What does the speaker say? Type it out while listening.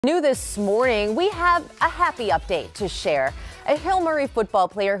New this morning, we have a happy update to share. A Hill Murray football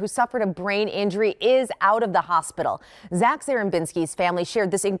player who suffered a brain injury is out of the hospital. Zach Zarembinski's family shared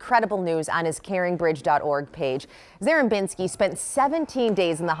this incredible news on his caringbridge.org page. Zarembinski spent 17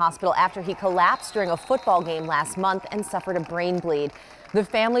 days in the hospital after he collapsed during a football game last month and suffered a brain bleed. The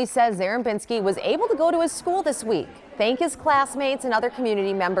family says Zarembinski was able to go to his school this week, thank his classmates and other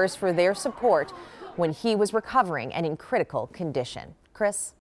community members for their support when he was recovering and in critical condition. Chris?